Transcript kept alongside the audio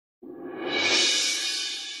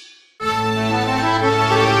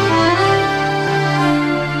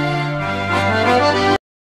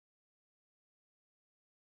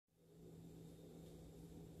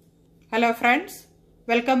Hello friends,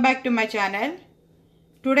 welcome back to my channel.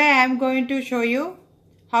 Today I am going to show you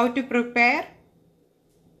how to prepare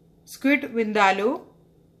Squid Vindaloo.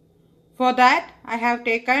 For that I have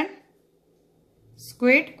taken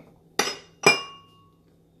squid,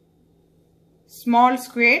 small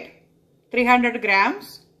squid 300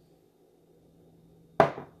 grams.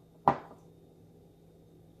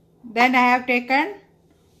 Then I have taken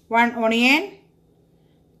 1 onion,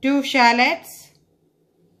 2 shallots,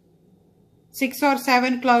 6 or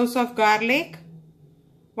 7 cloves of garlic,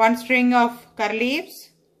 1 string of curry leaves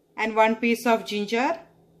and 1 piece of ginger.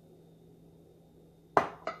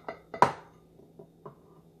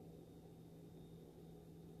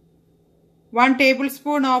 One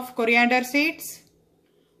tablespoon of coriander seeds,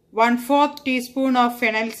 1/4 teaspoon of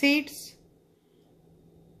fennel seeds,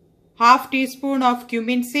 half teaspoon of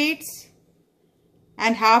cumin seeds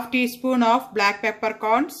and half teaspoon of black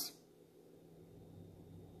peppercorns.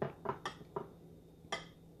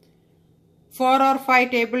 4 or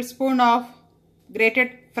 5 tablespoons of grated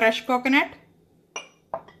fresh coconut,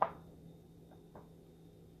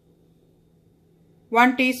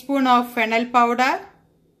 1 teaspoon of fennel powder,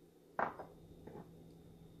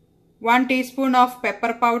 1 teaspoon of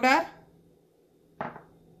pepper powder,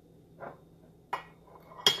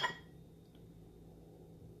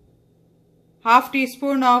 half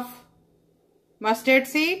teaspoon of mustard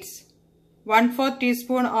seeds, 1/4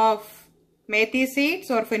 teaspoon of methi seeds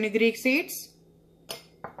or fenugreek seeds,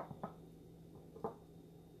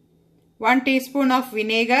 1 teaspoon of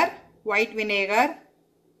vinegar, white vinegar,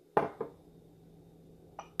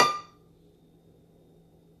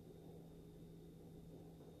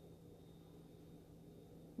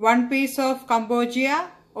 one piece of Cambogia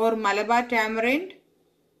or Malabar tamarind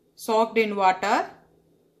soaked in water,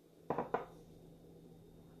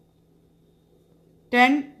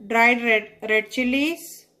 10 dried red chilies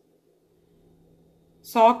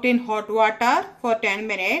soaked in hot water for 10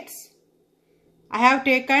 minutes. I have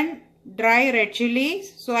taken dry red chilies,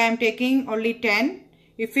 so I am taking only 10.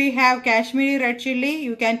 If you have Kashmiri red chili,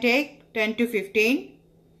 you can take 10 to 15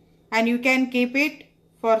 and you can keep it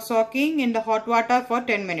for soaking in the hot water for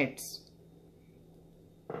 10 minutes.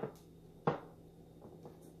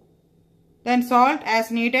 Then salt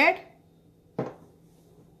as needed.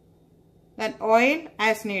 Then oil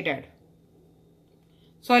as needed.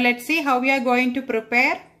 So let's see how we are going to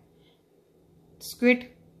prepare Squid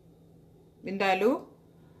Vindaloo.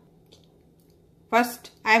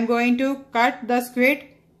 First I am going to cut the squid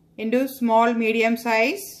into small medium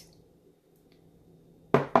size.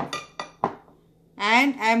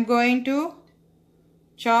 And I am going to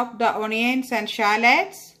chop the onions and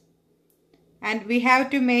shallots, and we have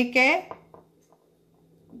to make a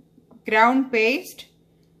ground paste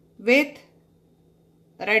with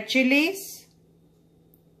red chilies,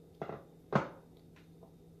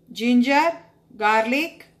 ginger,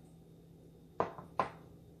 garlic,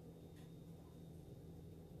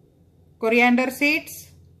 coriander seeds,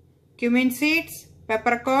 cumin seeds,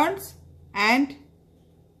 peppercorns and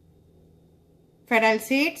fennel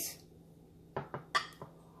seeds.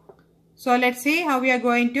 So let's see how we are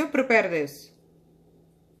going to prepare this.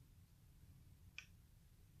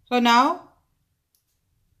 So now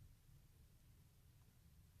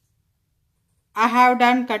I have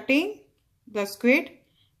done cutting the squid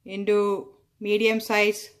into medium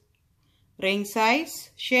size ring size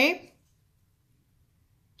shape,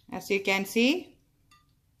 as you can see.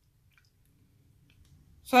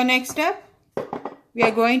 So next step, we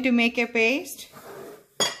are going to make a paste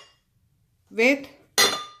with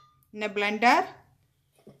in a blender.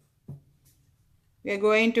 We are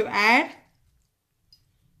going to add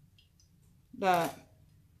the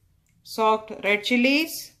soaked red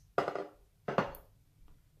chilies.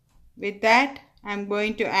 With that I am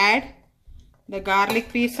going to add the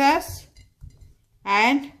garlic pieces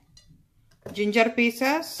and ginger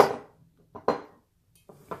pieces.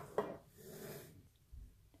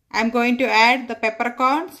 I am going to add the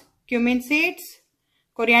peppercorns, cumin seeds,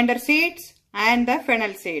 coriander seeds and the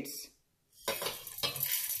fennel seeds.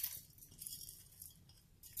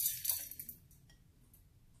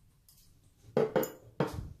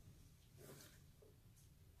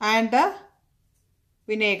 And the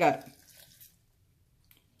vinegar.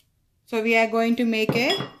 So we are going to make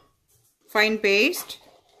a fine paste.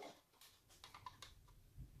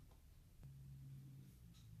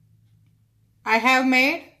 I have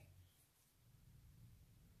made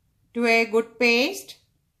to a good paste,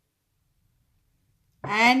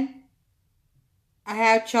 and I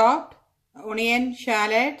have chopped onion,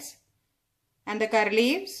 shallots and the curry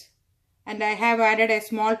leaves, and I have added a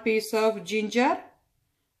small piece of ginger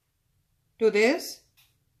to this.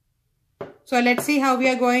 So let's see how we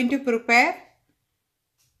are going to prepare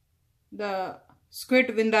the squid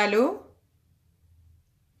vindaloo.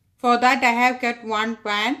 For that I have kept one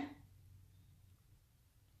pan.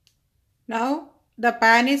 Now the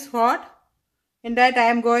pan is hot. In that I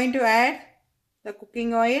am going to add the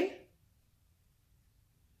cooking oil.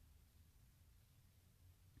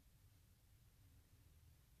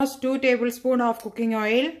 Almost 2 tablespoons of cooking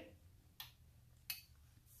oil.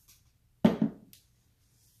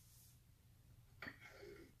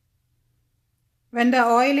 When the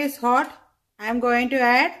oil is hot, I am going to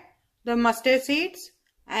add the mustard seeds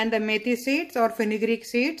and the methi seeds or fenugreek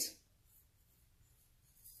seeds.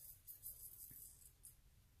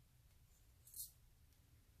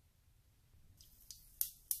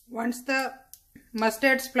 Once the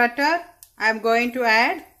mustard splutter, I am going to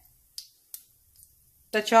add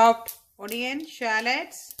the chopped onion,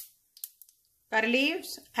 shallots, curry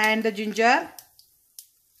leaves and the ginger.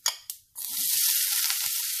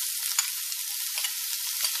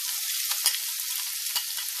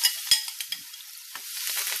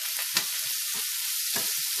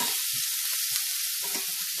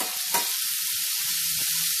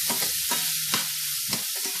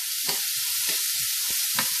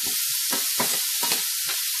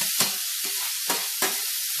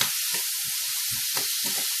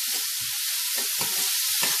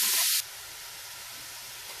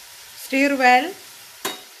 Stir well.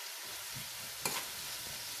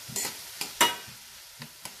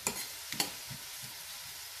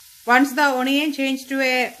 Once the onion changes to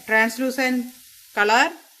a translucent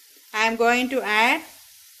color, I am going to add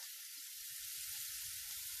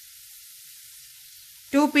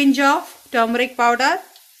 2 pinch of turmeric powder.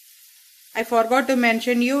 I forgot to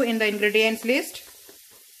mention you in the ingredients list.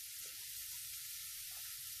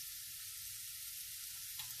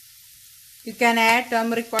 You can add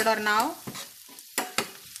turmeric powder now.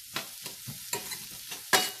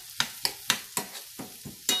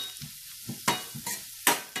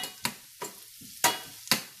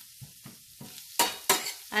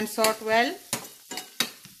 And salt well.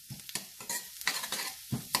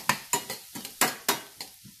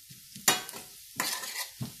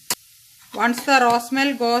 Once the raw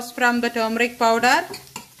smell goes from the turmeric powder,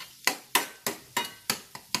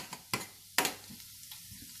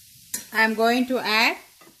 I am going to add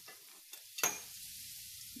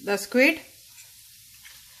the squid.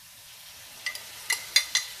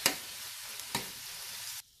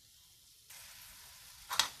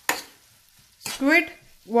 Squid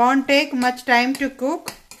won't take much time to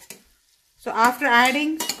cook. So after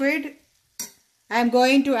adding squid, I am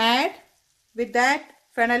going to add with that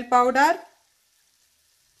fennel powder,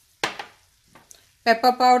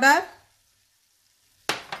 pepper powder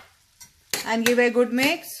and give a good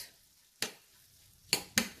mix.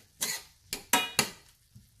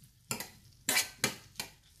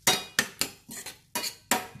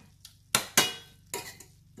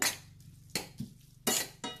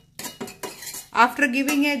 After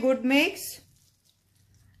giving a good mix,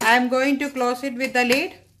 I am going to close it with the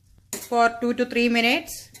lid for 2 to 3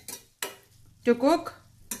 minutes to cook.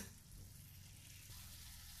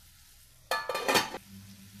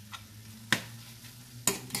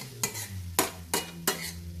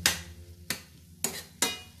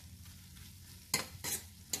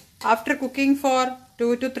 After cooking for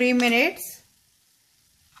 2 to 3 minutes,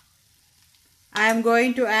 I am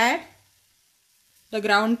going to add the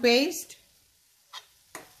ground paste.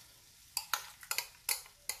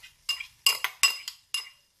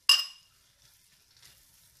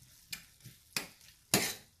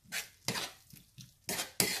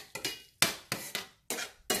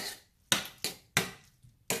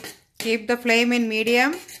 Keep the flame in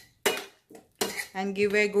medium and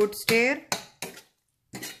give a good stir.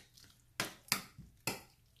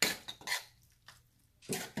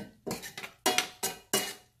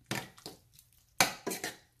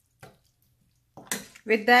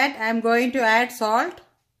 With that, I am going to add salt.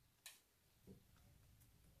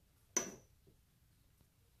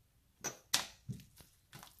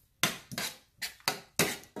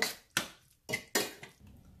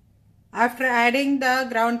 After adding the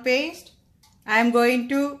ground paste, I am going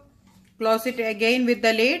to close it again with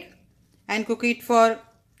the lid and cook it for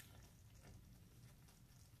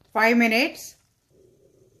 5 minutes.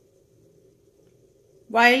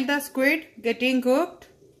 While the squid getting cooked,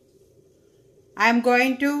 I am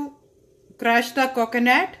going to crush the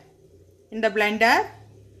coconut in the blender.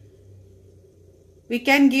 We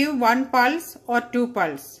can give 1 pulse or 2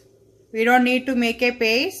 pulse. We don't need to make a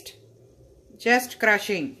paste, just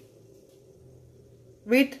crushing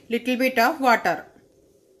with little bit of water.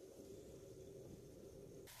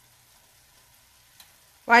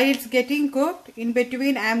 While it's getting cooked, in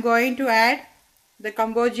between I am going to add the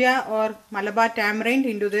Cambodia or Malabar tamarind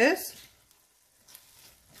into this.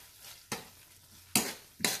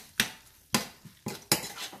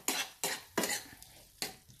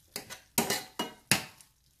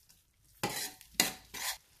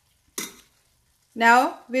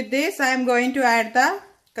 Now with this I am going to add the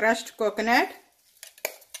crushed coconut.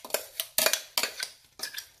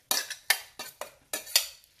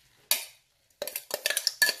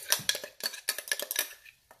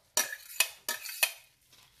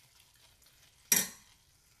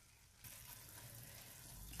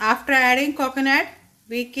 After adding coconut,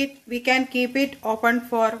 we can keep it open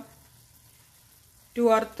for 2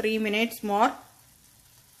 or 3 minutes more.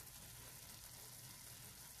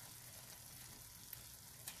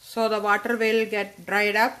 So the water will get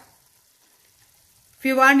dried up. If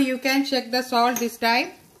you want, you can check the salt this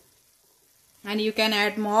time and you can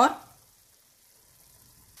add more.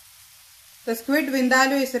 The squid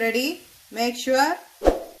vindaloo is ready. Make sure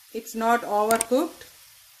it's not overcooked.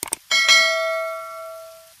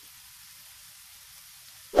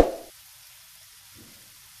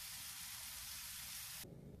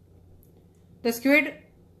 The squid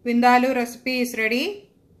vindaloo recipe is ready.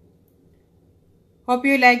 Hope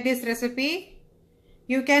you like this recipe.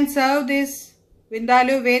 You can serve this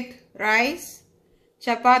vindaloo with rice,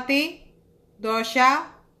 chapati, dosha.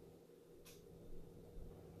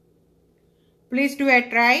 Please do a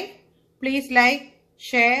try. Please like,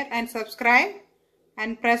 share and subscribe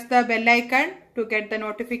and press the bell icon to get the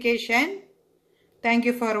notification. Thank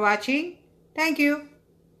you for watching. Thank you.